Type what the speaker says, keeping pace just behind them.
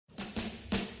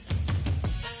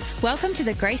Welcome to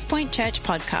the Grace Point Church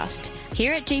podcast.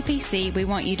 Here at GPC, we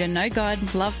want you to know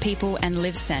God, love people, and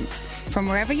live sent. From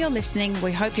wherever you're listening,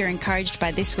 we hope you're encouraged by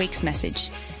this week's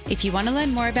message. If you want to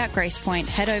learn more about Grace Point,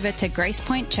 head over to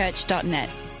gracepointchurch.net.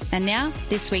 And now,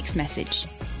 this week's message.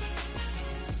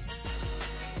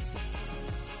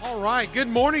 All right, good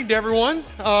morning to everyone.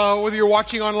 Whether you're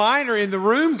watching online or in the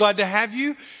room, glad to have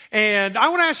you. And I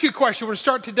want to ask you a question. We're going to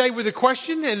start today with a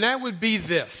question, and that would be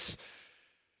this.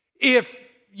 If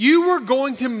you were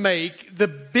going to make the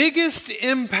biggest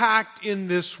impact in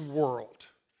this world,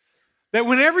 that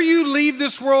whenever you leave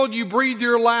this world, you breathe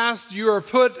your last, you are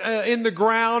put in the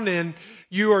ground, and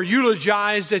you are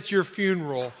eulogized at your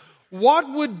funeral, what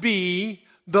would be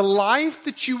the life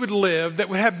that you would live that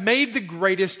would have made the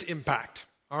greatest impact?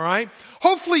 All right?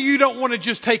 Hopefully you don't want to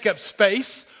just take up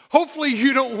space. Hopefully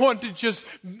you don't want to just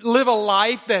live a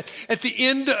life that at the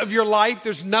end of your life,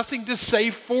 there's nothing to say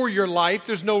for your life.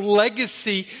 There's no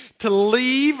legacy to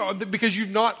leave because you've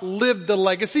not lived the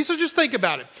legacy. So just think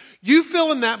about it. You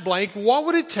fill in that blank. What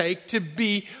would it take to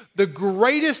be the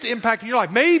greatest impact in your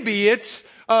life? Maybe it's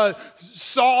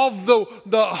solve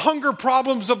the hunger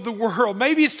problems of the world.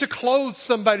 Maybe it's to clothe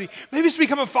somebody. Maybe it's to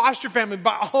become a foster family.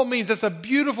 By all means, that's a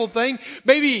beautiful thing.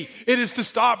 Maybe it is to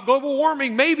stop global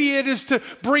warming. Maybe it is to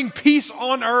bring peace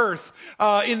on earth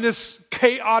in this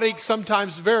chaotic,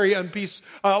 sometimes very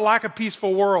lack of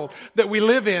peaceful world that we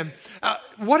live in.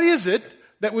 What is it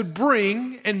that would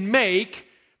bring and make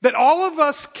that all of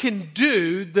us can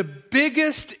do the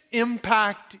biggest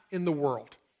impact in the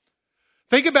world?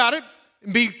 Think about it.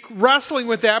 Be wrestling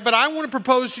with that, but I want to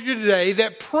propose to you today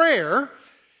that prayer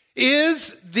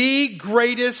is the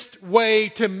greatest way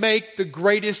to make the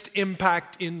greatest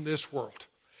impact in this world.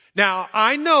 Now,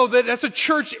 I know that that's a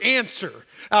church answer,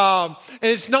 and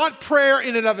it's not prayer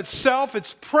in and of itself.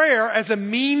 It's prayer as a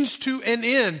means to an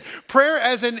end.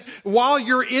 Prayer while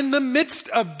you're in the midst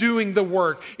of doing the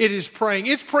work, it is praying.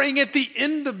 It's praying at the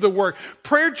end of the work.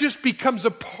 Prayer just becomes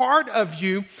a part of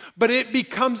you, but it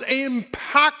becomes an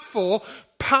impactful,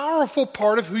 powerful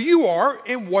part of who you are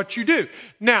and what you do.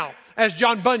 Now, as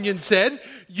John Bunyan said,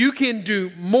 you can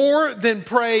do more than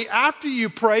pray after you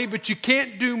pray, but you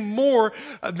can't do more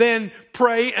than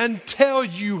pray until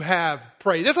you have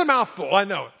prayed. That's a mouthful, I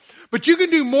know. But you can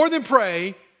do more than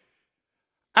pray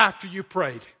after you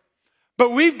prayed.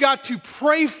 But we've got to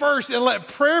pray first and let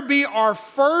prayer be our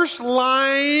first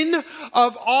line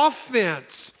of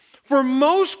offense. For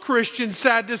most Christians,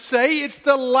 sad to say, it's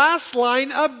the last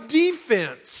line of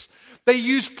defense. They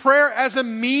use prayer as a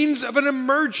means of an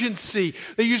emergency.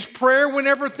 They use prayer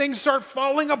whenever things start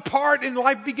falling apart and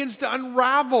life begins to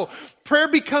unravel. Prayer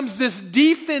becomes this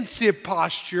defensive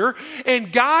posture,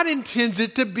 and God intends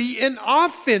it to be an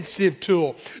offensive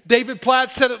tool. David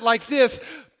Platt said it like this: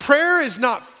 prayer is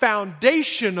not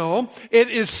foundational, it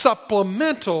is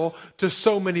supplemental to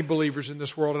so many believers in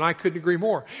this world, and I couldn't agree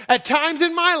more. At times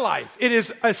in my life, it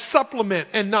is a supplement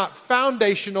and not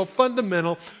foundational,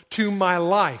 fundamental to my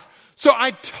life. So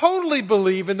I totally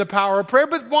believe in the power of prayer,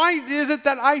 but why is it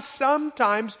that I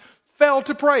sometimes fail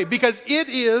to pray? Because it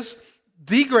is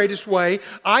the greatest way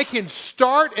I can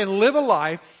start and live a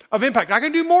life of impact. I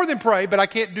can do more than pray, but I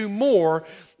can't do more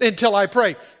until I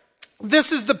pray.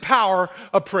 This is the power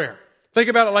of prayer. Think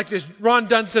about it like this. Ron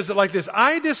Dunn says it like this: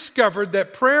 I discovered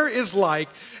that prayer is like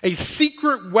a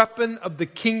secret weapon of the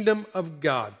kingdom of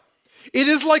God. It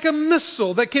is like a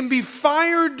missile that can be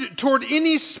fired toward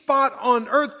any spot on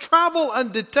earth, travel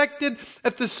undetected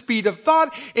at the speed of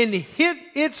thought, and hit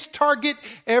its target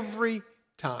every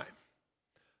time.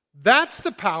 That's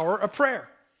the power of prayer.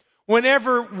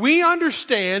 Whenever we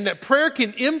understand that prayer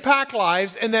can impact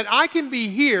lives and that I can be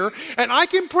here and I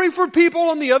can pray for people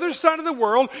on the other side of the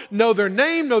world, know their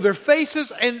name, know their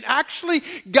faces, and actually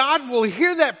God will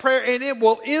hear that prayer and it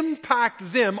will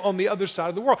impact them on the other side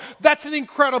of the world. That's an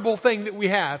incredible thing that we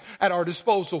have at our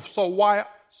disposal. So why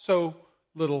so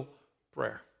little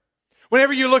prayer?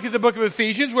 Whenever you look at the book of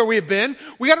Ephesians, where we have been,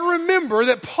 we got to remember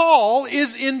that Paul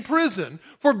is in prison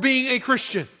for being a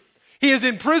Christian. He is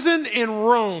in prison in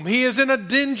Rome. He is in a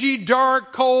dingy,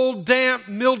 dark, cold, damp,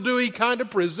 mildewy kind of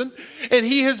prison. And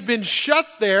he has been shut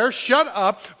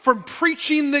up from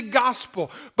preaching the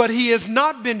gospel. But he has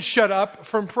not been shut up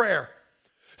from prayer.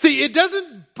 See, it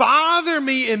doesn't bother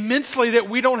me immensely that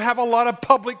we don't have a lot of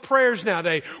public prayers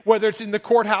nowadays, whether it's in the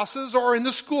courthouses or in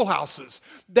the schoolhouses.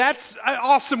 That's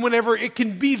awesome whenever it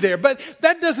can be there. But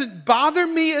that doesn't bother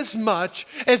me as much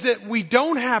as that we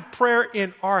don't have prayer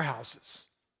in our houses,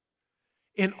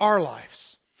 in our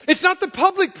lives. It's not the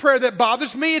public prayer that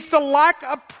bothers me. It's the lack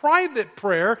of private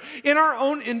prayer in our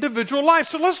own individual life.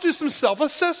 So let's do some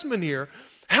self-assessment here.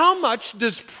 How much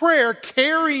does prayer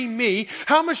carry me?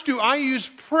 How much do I use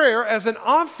prayer as an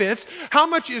offense? How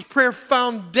much is prayer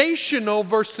foundational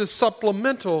versus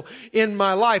supplemental in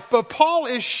my life? But Paul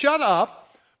is shut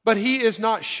up, but he is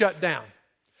not shut down.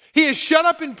 He is shut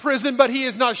up in prison, but he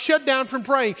is not shut down from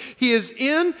praying. He is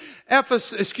in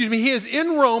he is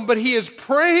in Rome, but he is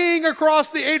praying across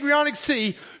the Adriatic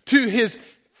Sea to his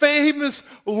famous,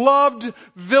 loved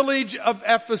village of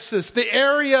Ephesus, the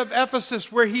area of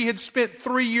Ephesus where he had spent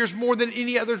 3 years more than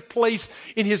any other place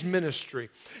in his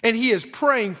ministry. And he is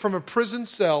praying from a prison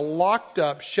cell, locked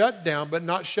up, shut down, but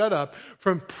not shut up,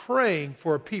 from praying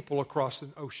for a people across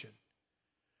an ocean.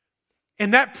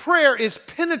 And that prayer is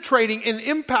penetrating and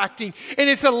impacting. And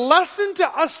it's a lesson to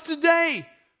us today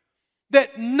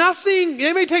that nothing,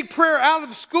 they may take prayer out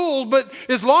of school, but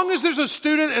as long as there's a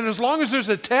student and as long as there's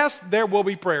a test, there will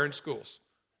be prayer in schools.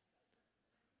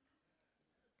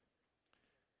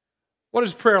 What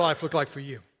does prayer life look like for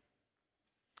you?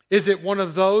 Is it one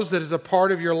of those that is a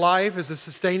part of your life, is a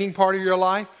sustaining part of your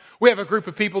life? We have a group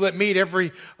of people that meet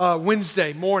every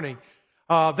Wednesday morning.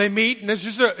 They meet, and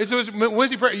it's a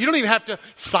Wednesday prayer. You don't even have to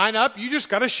sign up. You just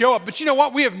got to show up. But you know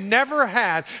what? We have never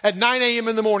had, at 9 a.m.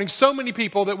 in the morning, so many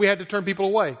people that we had to turn people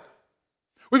away.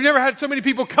 We've never had so many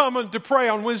people come to pray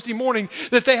on Wednesday morning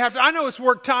that they have to. I know it's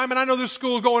work time, and I know there's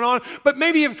school going on, but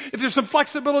maybe if there's some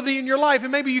flexibility in your life,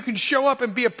 and maybe you can show up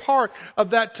and be a part of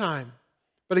that time.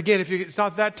 But again, if it's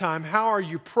not that time, how are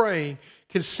you praying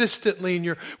consistently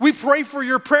in we pray for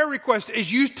your prayer requests as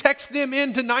you text them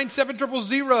in to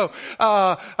 97000,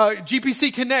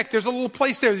 GPC Connect. There's a little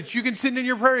place there that you can send in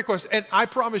your prayer requests. And I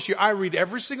promise you, I read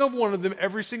every single one of them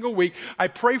every single week. I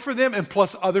pray for them, and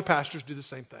plus other pastors do the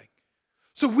same thing.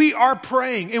 So we are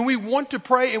praying, and we want to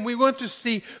pray, and we want to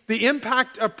see the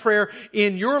impact of prayer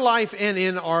in your life and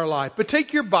in our life. But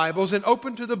take your Bibles and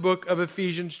open to the book of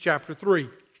Ephesians chapter 3.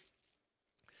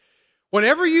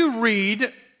 Whenever you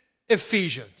read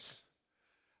Ephesians,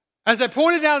 as I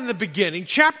pointed out in the beginning,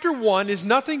 chapter 1 is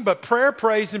nothing but prayer,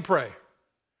 praise, and pray.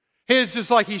 It's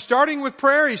just like he's starting with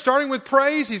prayer, he's starting with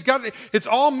praise, it's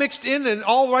all mixed in and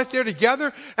all right there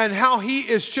together, and how he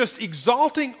is just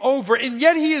exalting over, and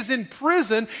yet he is in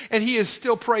prison and he is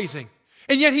still praising.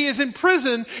 And yet he is in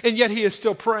prison and yet he is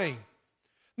still praying.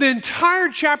 The entire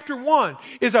chapter 1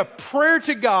 is a prayer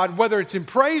to God, whether it's in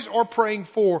praise or praying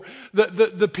for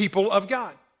the people of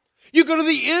God. You go to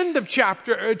the end of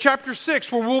chapter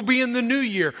 6, where we'll be in the new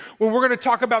year, where we're going to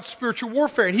talk about spiritual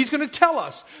warfare. And he's going to tell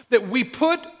us that we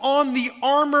put on the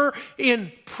armor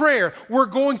in prayer. We're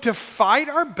going to fight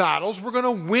our battles. We're going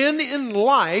to win in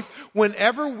life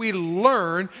whenever we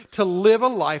learn to live a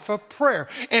life of prayer.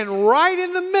 And right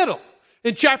in the middle,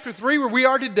 in chapter 3, where we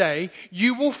are today,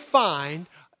 you will find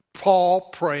Paul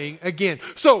praying again.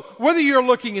 So whether you're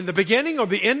looking in the beginning or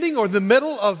the ending or the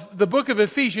middle of the book of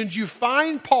Ephesians, you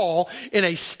find Paul in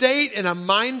a state and a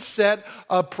mindset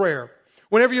of prayer.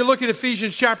 Whenever you look at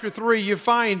Ephesians chapter 3, you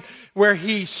find where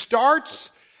he starts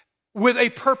with a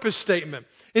purpose statement.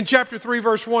 In chapter 3,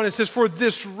 verse 1, it says, for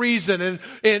this reason,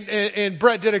 and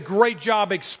Brett did a great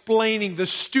job explaining the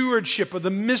stewardship of the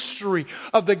mystery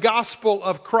of the gospel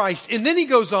of Christ. And then he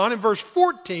goes on in verse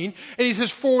 14, and he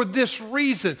says, for this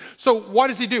reason. So what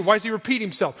does he do? Why does he repeat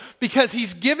himself? Because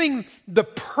he's giving the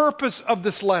purpose of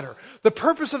this letter. The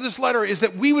purpose of this letter is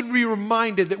that we would be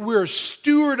reminded that we're a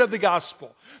steward of the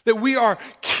gospel, that we are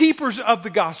keepers of the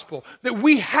gospel, that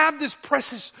we have this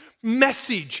precious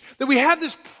message, that we have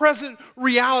this present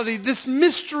reality. This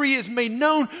mystery is made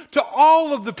known to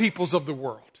all of the peoples of the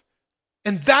world.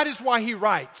 And that is why he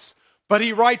writes. But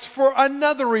he writes for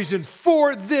another reason,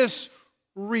 for this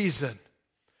reason.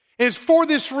 And it's for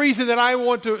this reason that I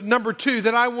want to, number 2,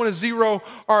 that I want to zero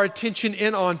our attention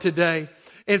in on today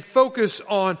and focus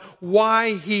on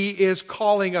why he is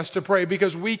calling us to pray.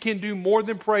 Because we can do more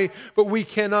than pray, but we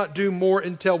cannot do more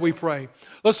until we pray.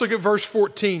 Let's look at verse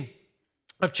 14.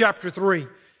 Of chapter 3.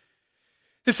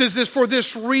 It says this, for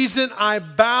this reason I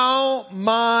bow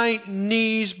my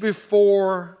knees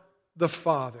before the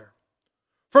Father,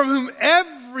 from whom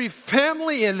every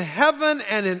family in heaven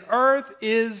and in earth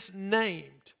is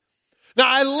named. Now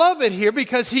I love it here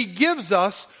because he gives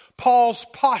us Paul's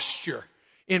posture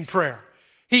in prayer.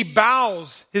 He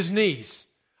bows his knees.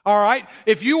 All right?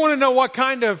 If you want to know what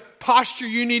kind of posture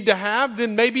you need to have,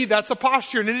 then maybe that's a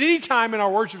posture. And at any time in our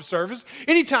worship service,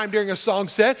 any time during a song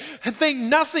set, think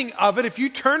nothing of it if you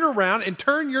turn around and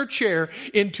turn your chair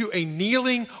into a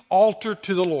kneeling altar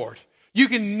to the Lord. You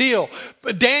can kneel.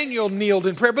 Daniel kneeled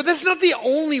in prayer, but that's not the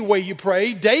only way you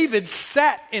pray. David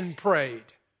sat and prayed.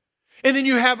 And then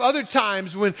you have other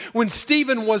times when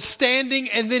Stephen was standing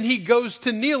and then he goes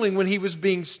to kneeling when he was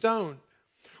being stoned.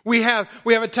 We have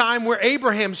a time where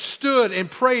Abraham stood and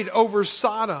prayed over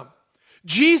Sodom.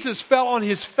 Jesus fell on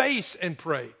his face and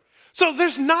prayed. So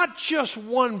there's not just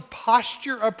one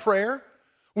posture of prayer.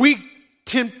 We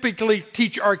typically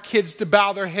teach our kids to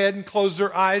bow their head and close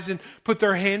their eyes and put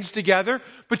their hands together.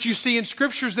 But you see in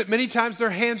scriptures that many times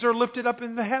their hands are lifted up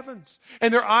in the heavens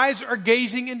and their eyes are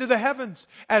gazing into the heavens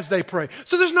as they pray.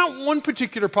 So there's not one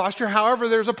particular posture. However,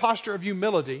 there's a posture of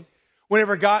humility.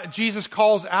 Whenever Jesus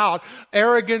calls out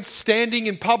arrogance, standing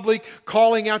in public,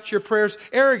 calling out your prayers,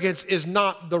 arrogance is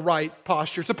not the right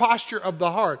posture. It's a posture of the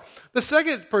heart. The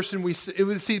second person we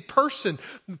see person.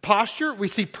 Posture, we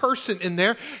see person in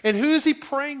there. And who is he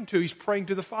praying to? He's praying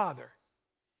to the Father.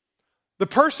 The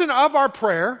person of our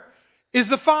prayer is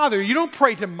the Father. You don't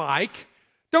pray to Mike.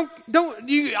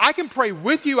 I can pray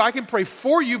with you. I can pray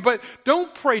for you, but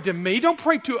don't pray to me. Don't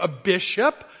pray to a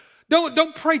bishop.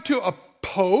 Don't pray to a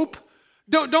pope.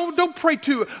 Don't pray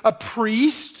to a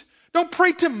priest. Don't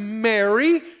pray to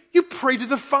Mary. You pray to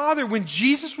the Father. When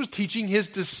Jesus was teaching his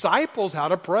disciples how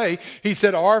to pray, he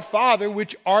said, Our Father,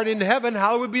 which art in heaven,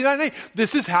 hallowed be thy name.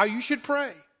 This is how you should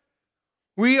pray.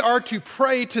 We are to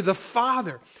pray to the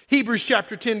Father. Hebrews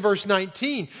chapter 10, verse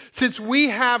 19. Since we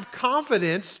have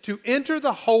confidence to enter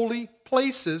the holy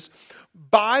places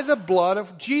by the blood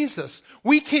of Jesus.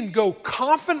 We can go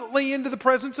confidently into the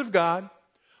presence of God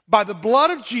by the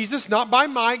blood of Jesus, not by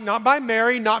Mike, not by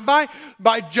Mary, not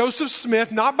by Joseph Smith,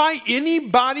 not by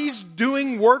anybody's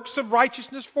doing works of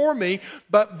righteousness for me,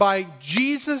 but by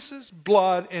Jesus'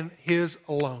 blood and his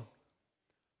alone.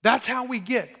 That's how we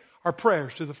get our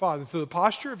prayers to the Father, through the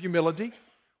posture of humility,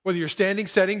 whether you're standing,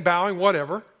 sitting, bowing,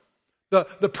 whatever.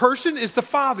 The person is the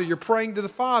Father. You're praying to the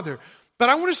Father. But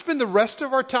I want to spend the rest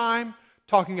of our time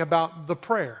talking about the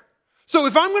prayer. So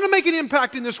if I'm going to make an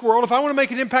impact in this world, if I want to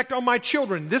make an impact on my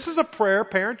children, this is a prayer,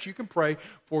 parents, you can pray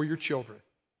for your children.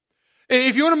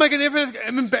 If you want to make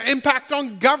an impact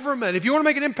on government, if you want to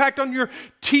make an impact on your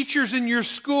teachers in your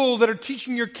school that are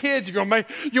teaching your kids, if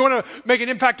you want to make an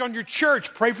impact on your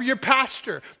church, pray for your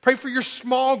pastor, pray for your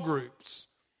small groups.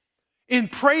 And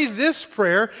pray this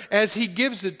prayer as he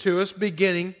gives it to us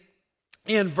beginning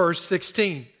in verse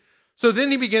 16. So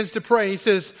then he begins to pray. He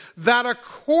says, that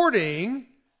according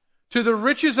to the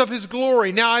riches of his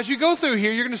glory. Now, as you go through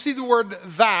here, you're going to see the word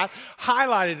that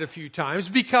highlighted a few times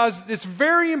because it's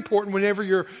very important whenever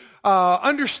you're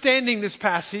understanding this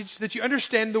passage that you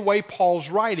understand the way Paul's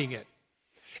writing it.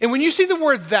 And when you see the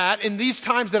word that in these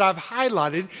times that I've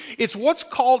highlighted, it's what's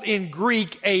called in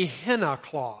Greek a hina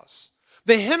clause.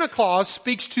 The hina clause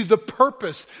speaks to the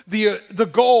purpose, the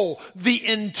goal, the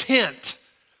intent.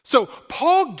 So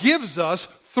Paul gives us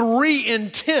three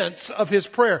intents of his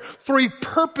prayer, three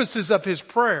purposes of his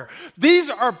prayer. These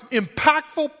are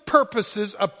impactful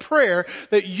purposes of prayer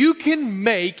that you can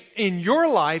make in your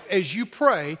life as you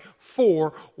pray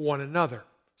for one another.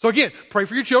 So again, pray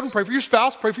for your children, pray for your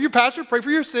spouse, pray for your pastor, pray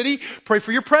for your city, pray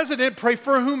for your president, pray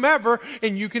for whomever,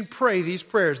 and you can pray these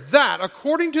prayers. That,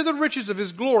 according to the riches of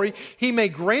his glory, he may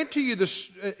grant to you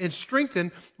and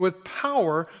strengthen with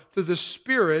power through the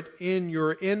Spirit in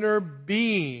your inner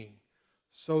being,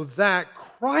 so that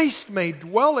Christ may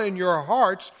dwell in your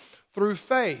hearts through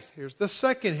faith. Here's the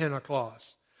second hina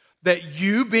clause. That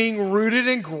you, being rooted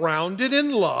and grounded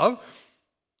in love,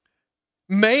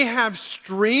 may have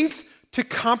strength to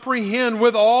comprehend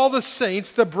with all the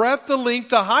saints the breadth, the length,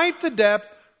 the height, the depth,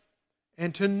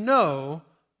 and to know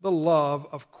the love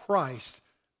of Christ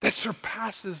that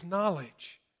surpasses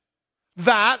knowledge.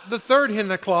 That, the third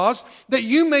hina clause, that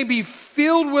you may be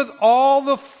filled with all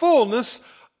the fullness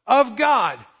of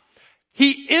God.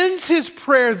 He ends his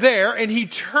prayer there and he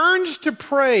turns to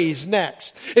praise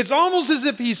next. It's almost as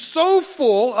if he's so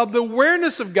full of the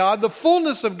awareness of God, the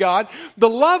fullness of God, the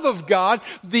love of God,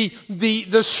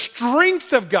 the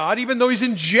strength of God, even though he's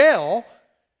in jail,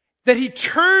 that he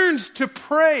turns to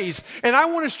praise. And I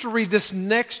want us to read this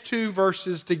next two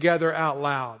verses together out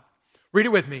loud. Read it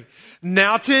with me.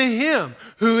 Now to him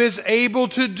who is able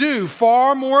to do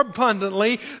far more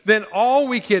abundantly than all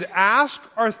we could ask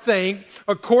or think,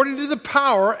 according to the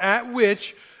power at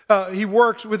which he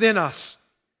works within us.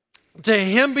 To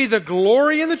him be the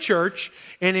glory in the church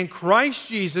and in Christ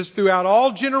Jesus throughout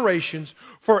all generations,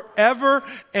 forever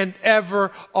and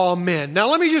ever. Amen. Now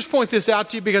let me just point this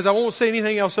out to you because I won't say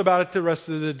anything else about it the rest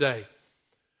of the day.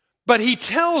 But he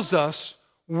tells us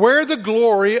where the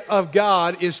glory of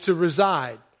God is to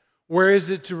reside. Where is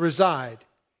it to reside?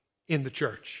 In the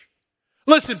church.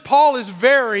 Listen, Paul is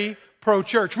very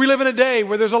pro-church. We live in a day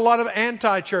where there's a lot of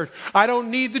anti-church. I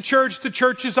don't need the church. The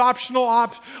church is optional,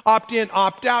 opt-in,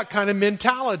 opt-out kind of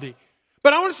mentality.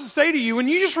 But I want to say to you, when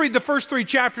you just read the first 3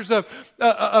 chapters of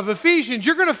Ephesians,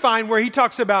 you're going to find where he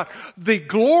talks about the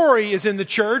glory is in the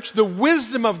church, the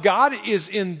wisdom of God is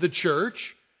in the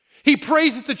church. He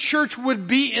prays that the church would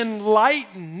be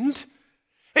enlightened.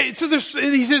 So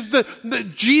he says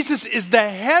that Jesus is the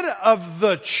head of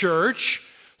the church.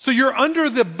 So you're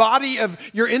in the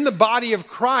body of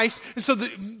Christ. And so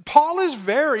Paul is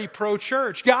very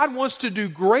pro-church. God wants to do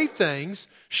great things,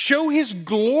 show his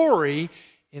glory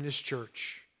in his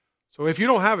church. So if you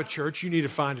don't have a church, you need to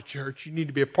find a church. You need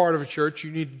to be a part of a church.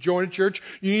 You need to join a church.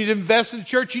 You need to invest in a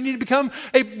church. You need to become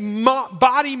a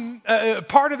body,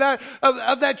 part of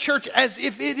that church as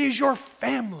if it is your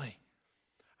family.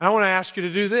 I want to ask you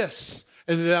to do this.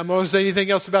 And I'm going to say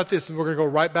anything else about this, and we're going to go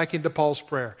right back into Paul's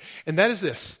prayer. And that is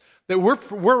this, that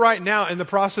we're right now in the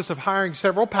process of hiring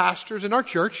several pastors in our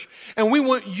church, and we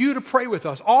want you to pray with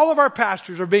us. All of our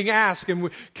pastors are being asked and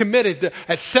committed to,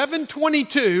 at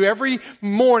 7:22 every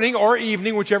morning or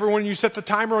evening, whichever one you set the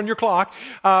timer on your clock,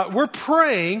 we're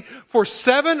praying for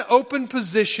 7 open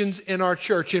positions in our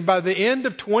church. And by the end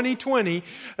of 2020,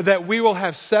 that we will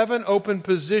have 7 open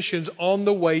positions on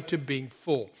the way to being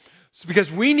full. It's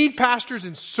because we need pastors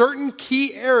in certain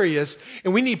key areas,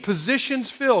 and we need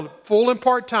positions filled, full and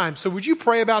part-time. So would you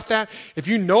pray about that? If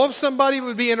you know of somebody who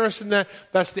would be interested in that,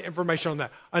 that's the information on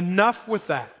that. Enough with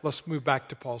that. Let's move back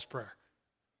to Paul's prayer.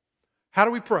 How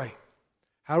do we pray?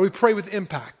 How do we pray with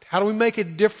impact? How do we make a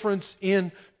difference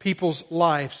in people's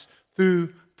lives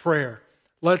through prayer?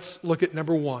 Let's look at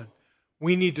number 1.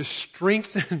 We need to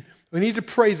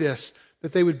pray this,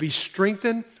 that they would be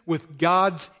strengthened with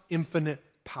God's infinite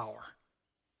power.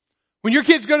 When your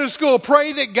kids go to school,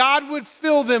 pray that God would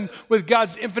fill them with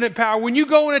God's infinite power. When you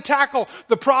go and tackle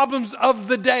the problems of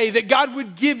the day, that God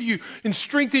would give you and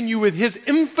strengthen you with His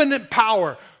infinite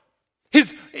power,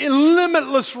 His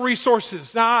limitless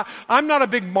resources. Now, I'm not a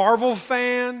big Marvel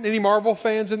fan. Any Marvel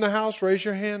fans in the house? Raise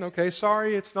your hand. Okay,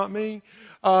 sorry, it's not me.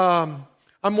 I'm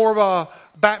more of a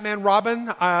Batman, Robin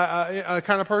kind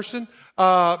of person.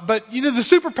 But you know, the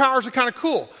superpowers are kind of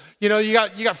cool. You know, you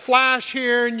got Flash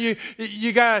here, and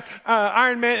you got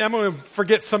Iron Man. I'm going to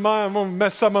forget some. I'm going to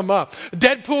mess some of them up.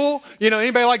 Deadpool. You know,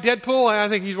 anybody like Deadpool? I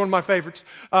think he's one of my favorites.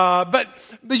 But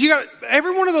you got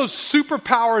every one of those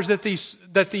superpowers that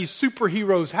these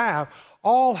superheroes have.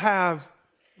 All have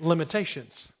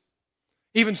limitations.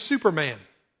 Even Superman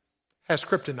has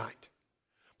kryptonite.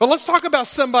 But let's talk about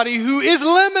somebody who is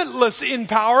limitless in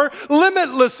power,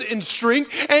 limitless in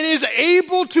strength, and is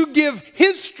able to give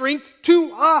His strength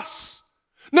to us.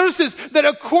 Notice this, that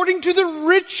according to the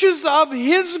riches of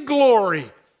His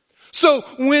glory. So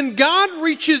when God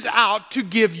reaches out to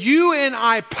give you and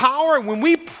I power, when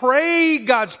we pray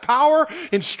God's power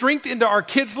and strength into our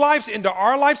kids' lives, into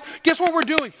our lives, guess what we're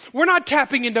doing? We're not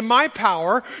tapping into my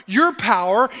power, your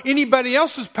power, anybody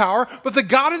else's power, but the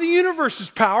God of the universe's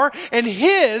power, and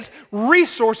His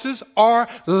resources are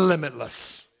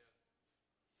limitless.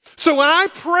 So when I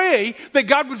pray that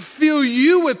God would fill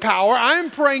you with power,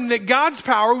 I'm praying that God's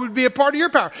power would be a part of your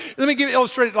power. Let me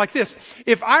illustrate it like this.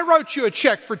 If I wrote you a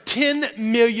check for $10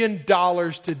 million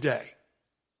today,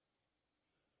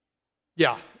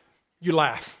 yeah, you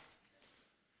laugh.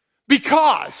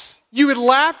 Because you would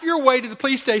laugh your way to the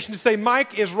police station to say,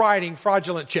 Mike is writing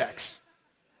fraudulent checks.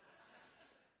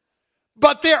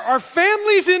 But there are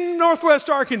families in Northwest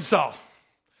Arkansas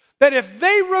that if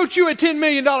they wrote you a $10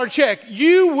 million check,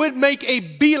 you would make a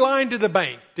beeline to the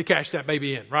bank to cash that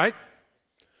baby in, right?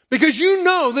 Because you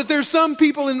know that there's some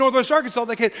people in Northwest Arkansas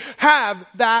that can have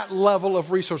that level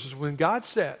of resources. When God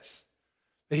says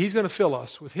that He's going to fill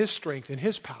us with His strength and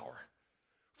His power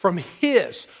from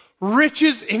His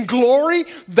riches and glory,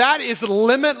 that is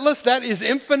limitless, that is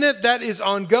infinite, that is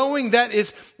ongoing, that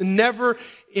is never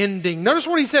ending. Notice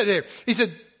what He said there. He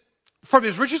said, from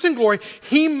His riches and glory,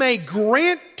 He may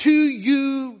grant to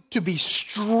you to be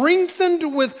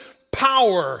strengthened with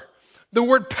power. The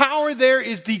word power there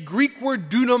is the Greek word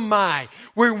dunamai,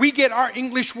 where we get our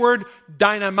English word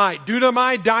dynamite.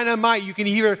 Dunamai, dynamite, you can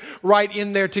hear it right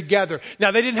in there together.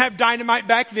 Now, they didn't have dynamite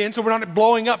back then, so we're not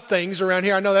blowing up things around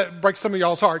here. I know that breaks some of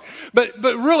y'all's heart. But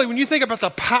really, when you think about the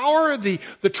power, the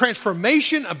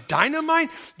transformation of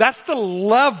dynamite, that's the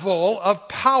level of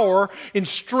power and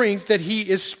strength that he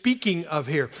is speaking of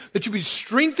here. That you be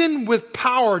strengthened with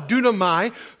power,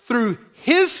 dunamai, through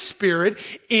His Spirit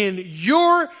in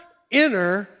your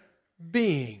inner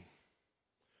being.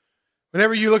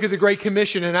 Whenever you look at the Great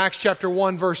Commission in Acts chapter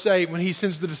 1, verse 8, when He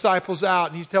sends the disciples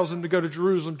out and He tells them to go to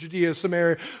Jerusalem, Judea,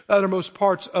 Samaria, the uttermost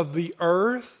parts of the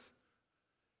earth,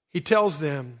 He tells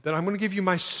them that I'm going to give you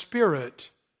my Spirit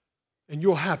and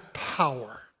you'll have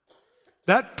power.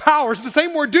 That power is the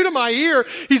same word dunamai here.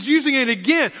 He's using it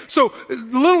again. So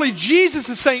literally Jesus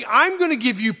is saying, I'm going to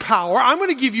give you power. I'm going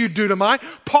to give you dunamai.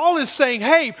 Paul is saying,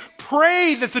 hey,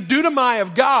 pray that the dunamai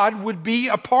of God would be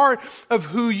a part of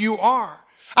who you are.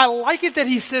 I like it that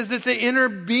he says that the inner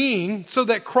being, so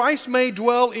that Christ may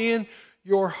dwell in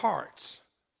your hearts.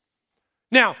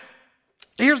 Now,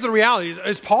 here's the reality.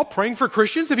 Is Paul praying for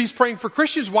Christians? If he's praying for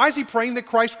Christians, why is he praying that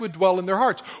Christ would dwell in their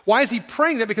hearts? Why is he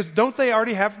praying that? Because don't they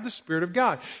already have the Spirit of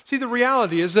God? See, the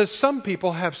reality is that some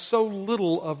people have so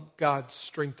little of God's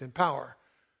strength and power.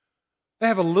 They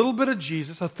have a little bit of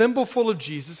Jesus, a thimbleful of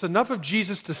Jesus, enough of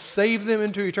Jesus to save them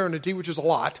into eternity, which is a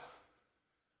lot.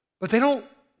 But they don't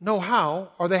know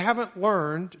how, or they haven't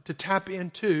learned to tap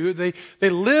into. They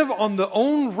live on their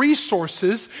own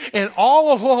resources, and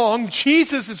all along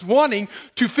Jesus is wanting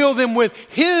to fill them with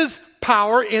His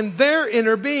power in their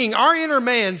inner being. Our inner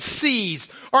man sees,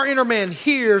 our inner man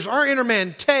hears, our inner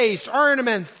man tastes, our inner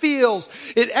man feels.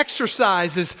 It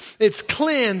exercises, it's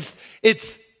cleansed,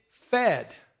 it's fed.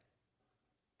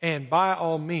 And by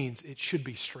all means, it should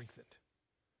be strengthened.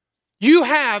 You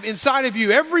have inside of you,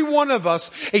 every one of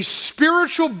us, a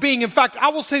spiritual being. In fact, I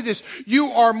will say this, you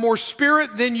are more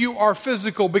spirit than you are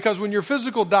physical, because when your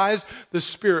physical dies, the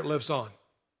spirit lives on.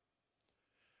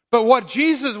 But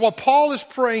what Paul is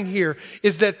praying here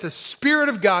is that the Spirit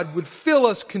of God would fill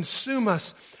us, consume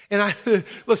us. And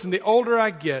listen, the older I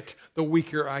get, the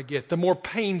weaker I get, the more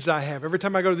pains I have. Every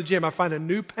time I go to the gym, I find a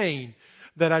new pain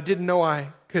that I didn't know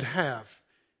I could have.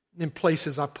 In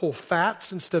places I pull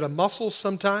fats instead of muscles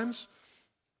sometimes.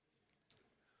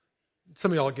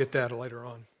 Some of y'all get that later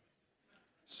on.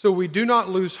 So we do not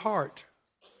lose heart,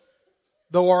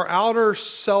 though our outer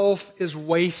self is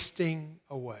wasting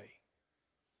away.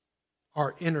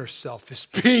 Our inner self is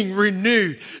being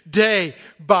renewed day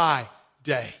by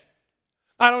day.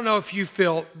 I don't know if you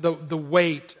feel the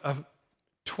weight of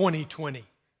 2020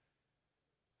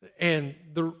 and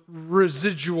the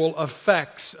residual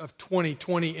effects of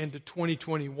 2020 into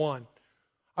 2021.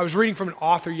 I was reading from an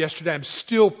author yesterday. I'm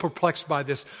still perplexed by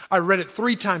this. I read it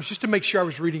 3 times just to make sure I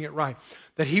was reading it right.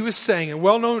 That he was saying, a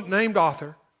well-known named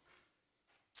author,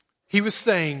 he was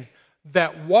saying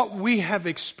that what we have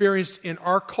experienced in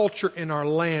our culture, in our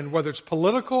land, whether it's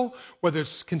political, whether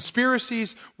it's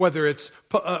conspiracies, whether it's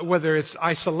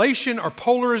isolation or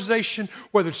polarization,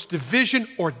 whether it's division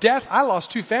or death. I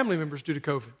lost 2 family members due to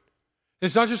COVID.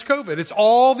 It's not just COVID. It's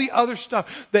all the other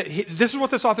stuff. This is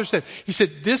what this author said. He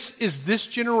said, this is this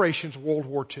generation's World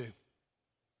War II.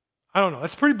 I don't know.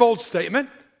 That's a pretty bold statement.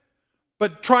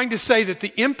 But trying to say that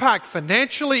the impact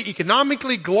financially,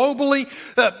 economically, globally,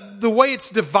 the way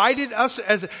it's divided us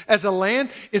as a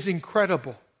land is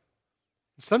incredible.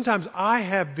 Sometimes I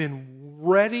have been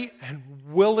ready and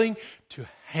willing to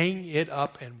hang it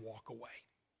up and walk away.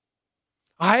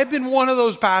 I have been one of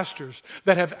those pastors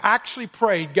that have actually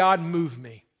prayed, God, move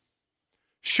me.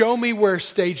 Show me where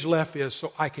stage left is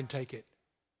so I can take it.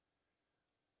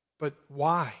 But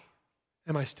why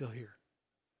am I still here?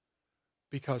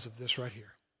 Because of this right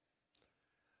here.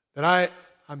 That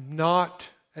I'm not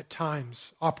at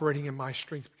times operating in my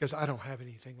strength because I don't have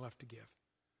anything left to give.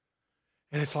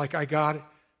 And it's like, I got it.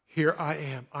 Here I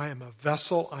am. I am a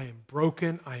vessel. I am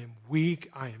broken. I am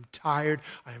weak. I am tired.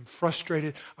 I am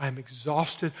frustrated. I am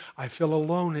exhausted. I feel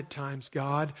alone at times.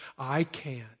 God, I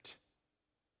can't.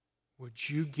 Would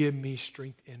you give me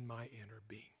strength in my inner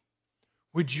being?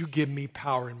 Would you give me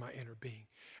power in my inner being?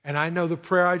 And I know the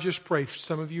prayer I just prayed for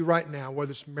some of you right now,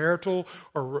 whether it's marital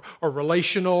or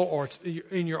relational or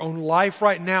in your own life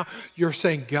right now, you're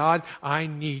saying, God, I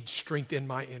need strength in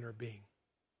my inner being.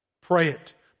 Pray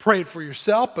it. Pray it for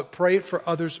yourself, but pray it for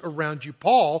others around you.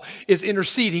 Paul is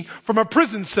interceding from a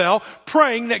prison cell,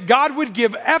 praying that God would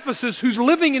give Ephesus, who's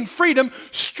living in freedom,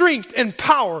 strength and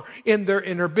power in their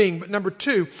inner being. But number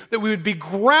 2, that we would be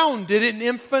grounded in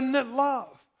infinite love.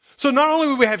 So not only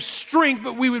would we have strength,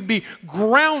 but we would be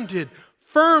grounded,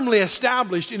 firmly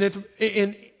established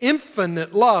in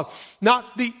infinite love.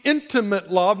 Not the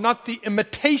intimate love, not the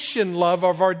imitation love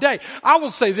of our day. I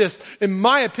will say this, in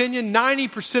my opinion,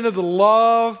 90% of the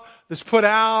love that's put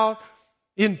out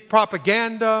in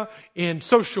propaganda, in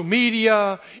social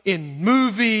media, in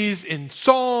movies, in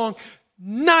song,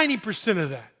 90%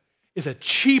 of that is a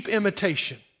cheap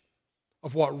imitation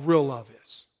of what real love is.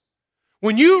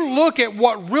 When you look at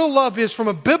what real love is from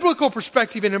a biblical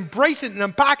perspective and embrace it and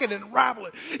unpack it and unravel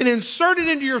it and insert it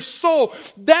into your soul,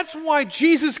 that's why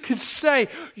Jesus could say,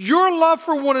 your love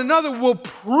for one another will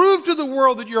prove to the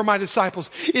world that you're my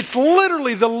disciples. It's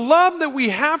literally the love that we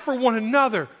have for one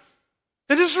another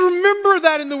And just remember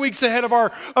that in the weeks ahead of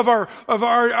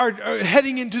our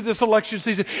heading into this election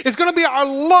season. It's going to be our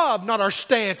love, not our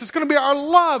stance. It's going to be our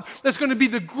love that's going to be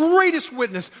the greatest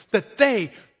witness that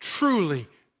they truly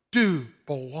do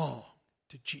belong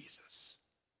to Jesus.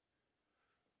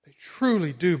 They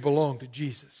truly do belong to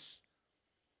Jesus.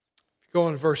 If you go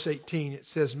on to verse 18, it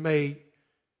says, may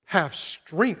have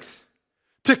strength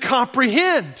to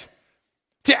comprehend,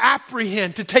 to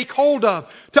apprehend, to take hold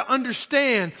of, to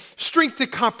understand, strength to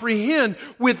comprehend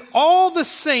with all the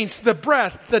saints, the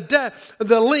breadth, the depth,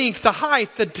 the length, the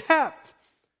height, the depth,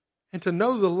 and to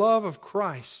know the love of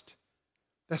Christ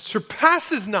that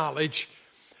surpasses knowledge.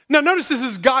 Now notice this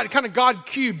is God, kind of God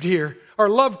cubed here, or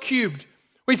love cubed.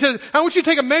 He says, I want you to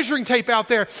take a measuring tape out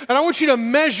there, and I want you to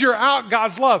measure out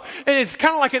God's love. And it's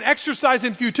kind of like an exercise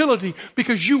in futility,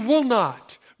 because you will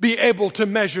not be able to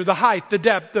measure the height, the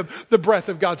depth, the breadth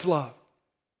of God's love.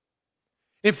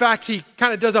 In fact, he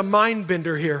kind of does a mind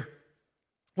bender here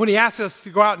when he asks us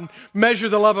to go out and measure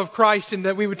the love of Christ, and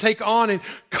that we would take on and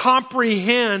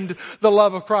comprehend the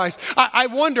love of Christ. I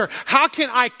wonder, how can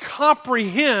I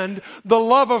comprehend the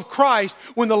love of Christ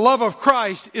when the love of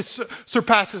Christ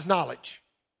surpasses knowledge?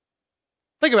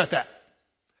 Think about that.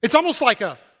 It's almost like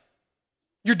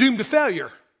you're doomed to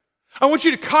failure. I want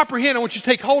you to comprehend, I want you to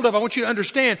take hold of, I want you to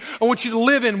understand, I want you to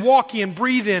live in, walk in,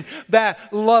 breathe in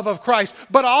that love of Christ.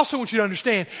 But I also want you to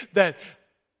understand that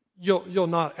you'll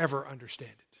not ever understand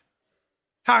it.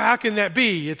 How can that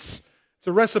be? It's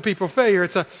a recipe for failure.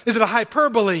 Is it a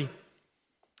hyperbole?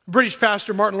 British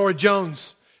pastor Martin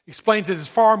Lloyd-Jones explains it as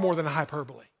far more than a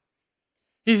hyperbole.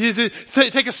 He says,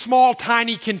 take a small,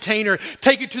 tiny container,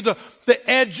 take it to the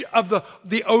edge of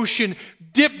the ocean,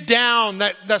 dip down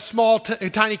that small,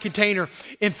 tiny container,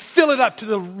 and fill it up to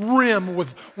the rim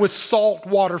with salt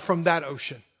water from that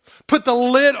ocean. Put the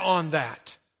lid on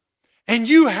that, and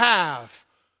you have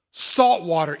salt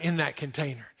water in that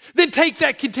container. Then take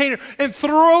that container and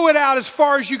throw it out as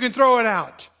far as you can throw it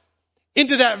out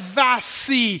into that vast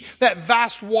sea, that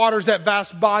vast waters, that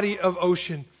vast body of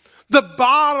ocean. The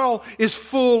bottle is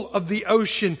full of the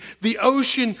ocean. The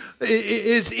ocean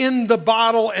is in the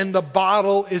bottle, and the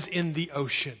bottle is in the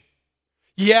ocean.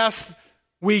 Yes,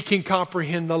 we can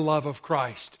comprehend the love of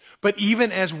Christ. But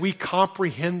even as we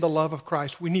comprehend the love of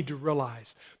Christ, we need to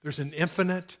realize there's an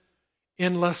infinite,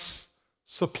 endless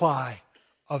supply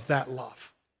of that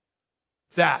love.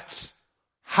 That's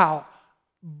how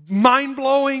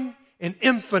mind-blowing and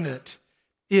infinite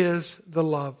is the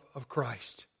love of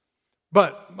Christ.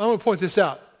 But I'm going to point this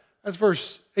out. That's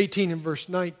verse 18 and verse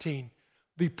 19.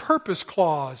 The purpose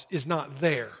clause is not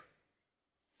there.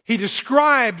 He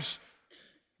describes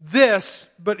this,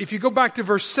 but if you go back to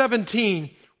verse 17,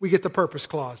 we get the purpose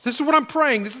clause. This is what I'm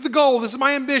praying. This is the goal. This is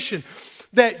my ambition.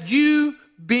 That you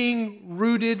being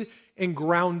rooted and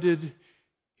grounded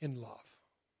in love.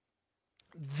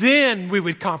 Then we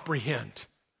would comprehend.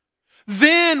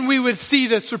 Then we would see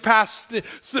the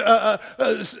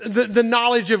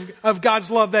knowledge of God's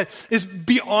love that is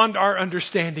beyond our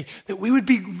understanding. That we would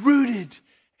be rooted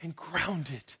and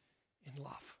grounded in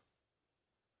love.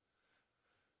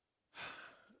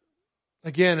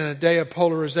 Again, in a day of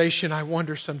polarization, I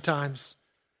wonder sometimes,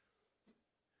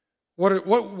 what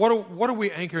are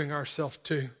we anchoring ourselves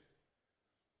to?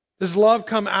 Does love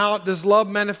come out? Does love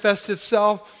manifest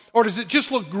itself? Or does it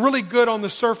just look really good on the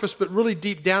surface, but really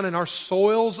deep down in our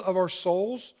soils of our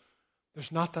souls,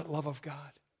 there's not that love of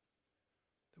God?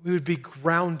 We would be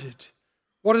grounded.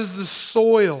 What is the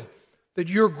soil that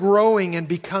you're growing and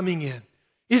becoming in?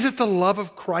 Is it the love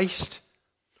of Christ?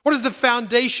 What is the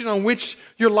foundation on which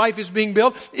your life is being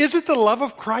built? Is it the love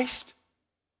of Christ?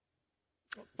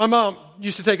 My mom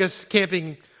used to take us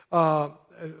camping.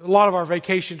 A lot of our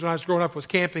vacations when I was growing up was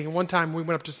camping. And one time we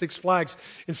went up to Six Flags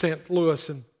in St. Louis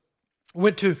and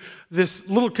went to this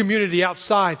little community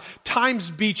outside, Times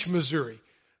Beach, Missouri.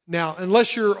 Now,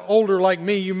 unless you're older like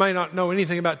me, you may not know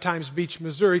anything about Times Beach,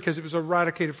 Missouri, because it was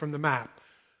eradicated from the map.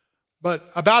 But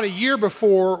about a year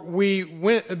before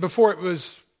before it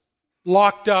was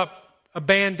locked up,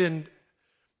 abandoned,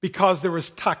 because there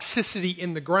was toxicity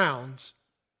in the grounds,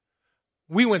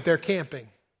 we went there camping.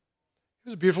 It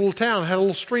was a beautiful little town. It had a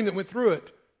little stream that went through it.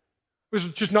 It was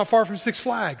just not far from Six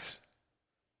Flags.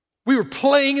 We were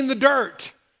playing in the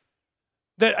dirt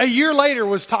that a year later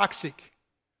was toxic.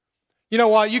 You know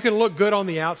what? You can look good on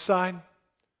the outside,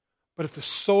 but if the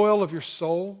soil of your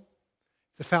soul,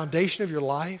 the foundation of your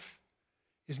life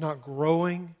is not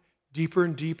growing deeper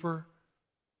and deeper,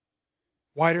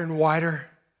 wider and wider,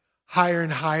 higher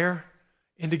and higher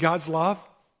into God's love,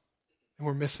 then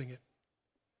we're missing it.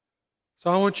 So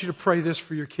I want you to pray this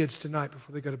for your kids tonight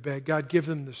before they go to bed. God, give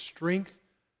them the strength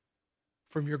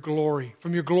from your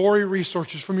glory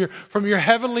resources, from your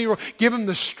heavenly. Give them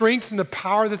the strength and the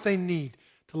power that they need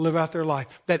to live out their life.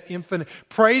 That infinite.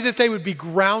 Pray that they would be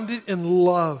grounded in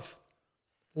love.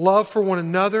 Love for one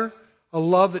another, a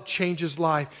love that changes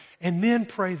life. And then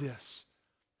pray this,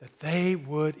 that they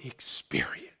would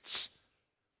experience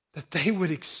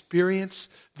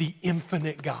the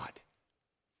infinite God.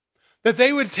 That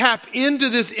they would tap into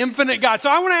this infinite God. So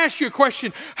I want to ask you a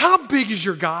question. How big is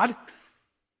your God?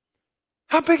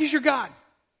 How big is your God?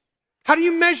 How do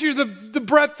you measure the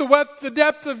breadth, the width, the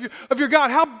depth of your God?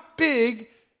 How big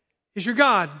is your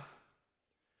God?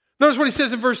 Notice what he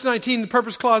says in verse 19, the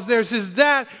purpose clause there. It says,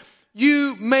 that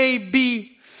you may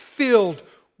be filled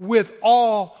with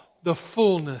all the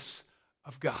fullness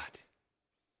of God.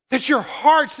 That your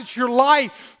hearts, that your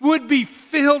life would be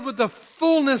filled with the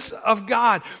fullness of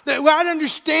God. That I'd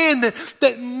understand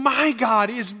that my God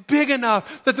is big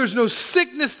enough that there's no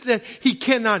sickness that He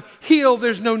cannot heal.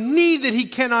 There's no need that He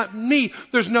cannot meet.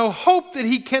 There's no hope that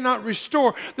He cannot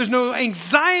restore. There's no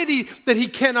anxiety that He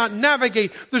cannot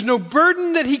navigate. There's no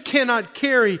burden that He cannot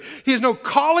carry. He has no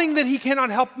calling that He cannot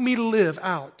help me live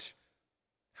out.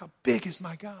 How big is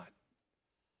my God?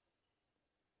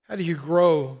 How do you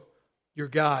grow your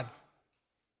God?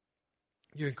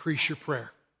 You increase your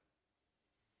prayer.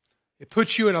 It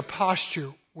puts you in a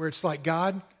posture where it's like,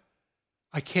 God,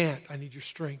 I can't. I need your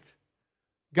strength.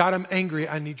 God, I'm angry.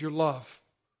 I need your love.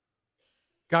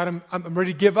 God, I'm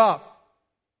ready to give up.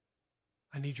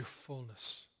 I need your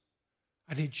fullness.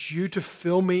 I need you to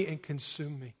fill me and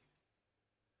consume me.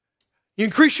 You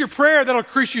increase your prayer, that'll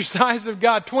increase your size of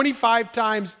God. 25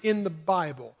 times in the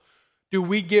Bible do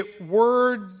we get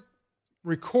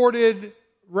recorded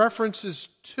references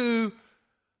to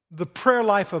the prayer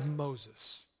life of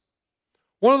Moses.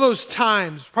 One of those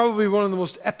times, probably one of the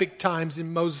most epic times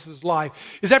in Moses'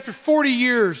 life, is after 40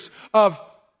 years of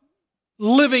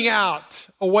living out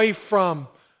away from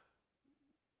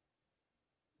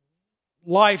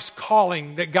life's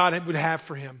calling that God would have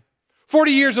for him.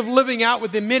 40 years of living out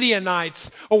with the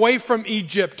Midianites, away from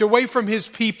Egypt, away from his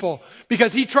people,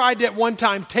 because he tried to at one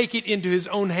time take it into his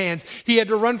own hands. He had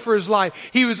to run for his life.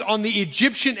 He was on the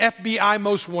Egyptian FBI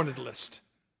most wanted list.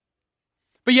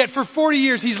 But yet for 40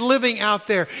 years he's living out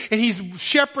there and he's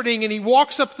shepherding and he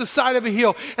walks up the side of a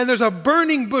hill and there's a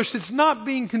burning bush that's not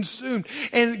being consumed.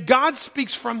 And God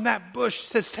speaks from that bush,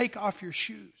 says, take off your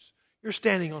shoes. You're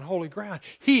standing on holy ground.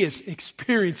 He is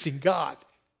experiencing God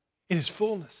in His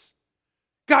fullness.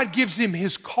 God gives him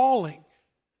his calling.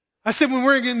 I said when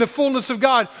we're in the fullness of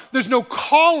God, there's no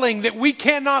calling that we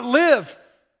cannot live.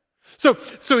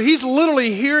 So he's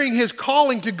literally hearing his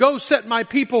calling to go set my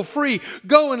people free.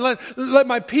 Go and let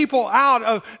my people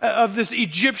out of this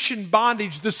Egyptian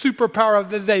bondage, the superpower of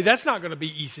the day. That's not going to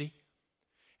be easy.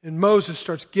 And Moses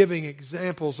starts giving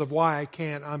examples of why I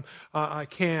can't. I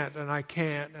can't, and I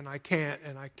can't, and I can't,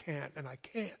 and I can't, and I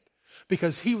can't.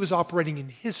 Because he was operating in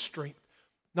his strength,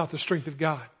 not the strength of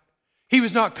God. He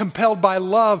was not compelled by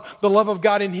love. The love of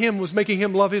God in him was making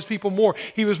him love his people more.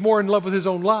 He was more in love with his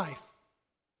own life.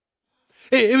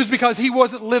 It was because he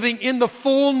wasn't living in the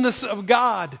fullness of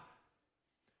God.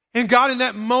 And God in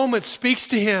that moment speaks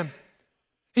to him.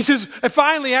 He says, and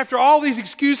finally, after all these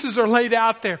excuses are laid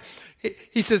out there,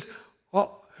 he says,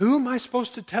 well, who am I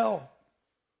supposed to tell?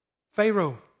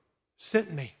 Pharaoh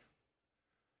sent me.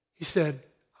 He said,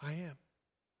 I am.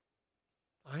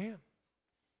 I am.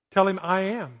 Tell him I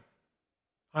am.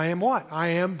 I am what? I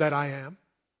am that I am.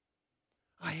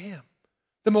 I am.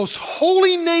 The most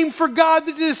holy name for God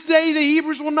that to this day the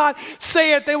Hebrews will not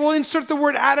say it. They will insert the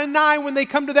word Adonai when they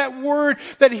come to that word,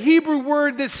 that Hebrew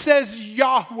word that says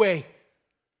Yahweh.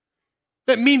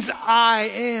 That means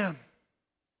I am.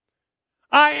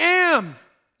 I am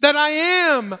that I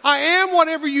am. I am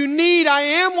whatever you need. I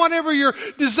am whatever your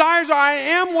desires are. I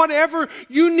am whatever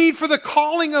you need for the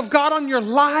calling of God on your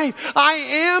life. I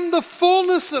am the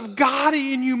fullness of God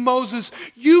in you, Moses.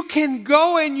 You can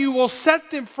go and you will set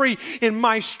them free in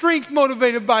my strength,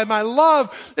 motivated by my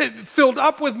love, filled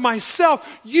up with myself.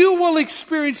 You will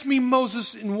experience me,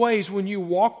 Moses, in ways when you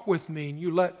walk with me and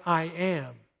you let I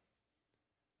am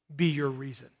be your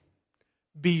reason,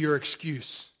 be your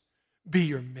excuse, be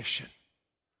your mission.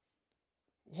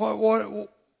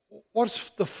 What's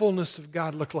the fullness of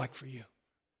God look like for you?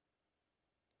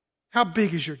 How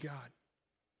big is your God?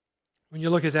 When you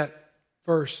look at that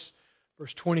verse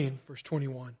 20 and verse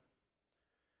 21,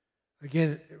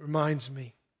 again, it reminds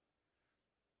me,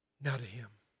 now to Him.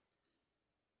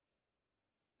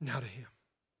 Now to Him.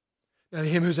 Now to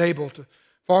Him who's able to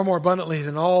far more abundantly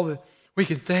than all that we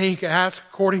can think, ask,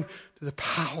 according to the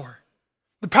power.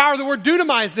 The power of the word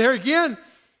dunamai is there again.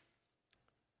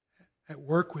 at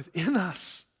work within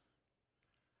us.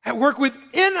 At work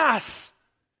within us.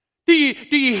 Do you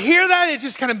hear that? It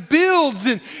just kind of builds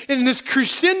in this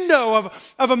crescendo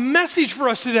of a message for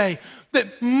us today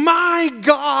that my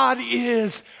God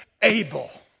is able.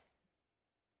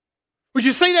 Would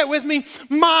you say that with me?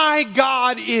 My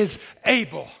God is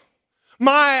able.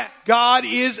 My God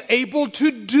is able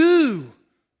to do.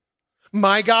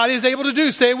 My God is able to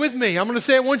do. Say it with me. I'm going to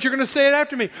say it once. You're going to say it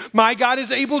after me. My God is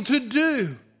able to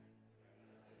do.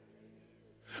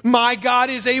 My God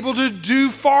is able to do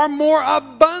far more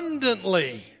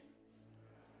abundantly.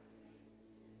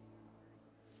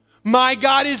 My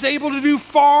God is able to do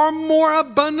far more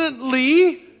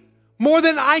abundantly, more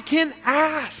than I can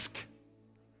ask.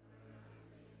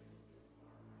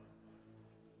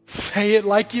 Say it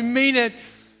like you mean it.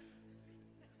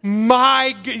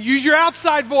 Use your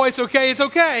outside voice, okay? It's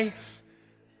okay.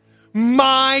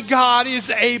 My God is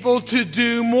able to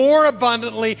do more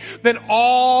abundantly than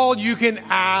all you can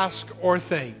ask or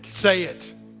think. Say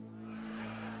it.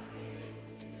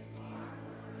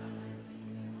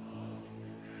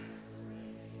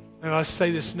 And let's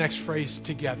say this next phrase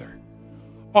together.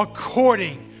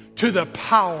 According to the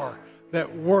power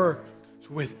that works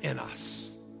within us.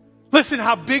 Listen,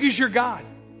 how big is your God?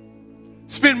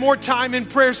 Spend more time in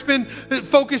prayer. Spend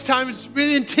focused time.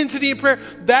 Spend intensity in prayer.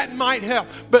 That might help.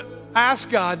 But ask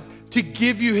God to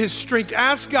give you His strength.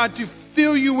 Ask God to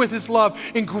fill you with His love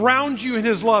and ground you in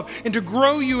His love and to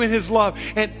grow you in His love.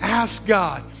 And ask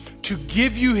God to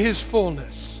give you His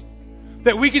fullness.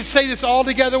 That we can say this all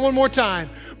together one more time.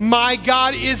 My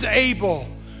God is able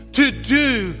to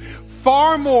do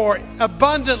far more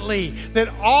abundantly than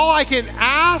all I can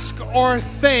ask or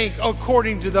think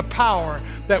according to the power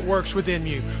that works within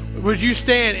you. Would you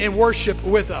stand and worship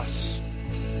with us?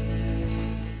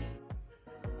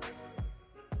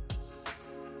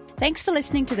 Thanks for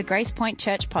listening to the Grace Point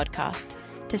Church podcast.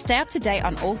 To stay up to date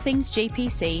on all things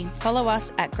GPC, follow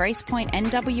us at Grace Point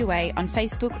NWA on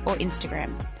Facebook or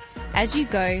Instagram. As you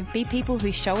go, be people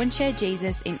who show and share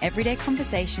Jesus in everyday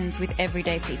conversations with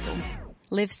everyday people.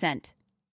 Live sent.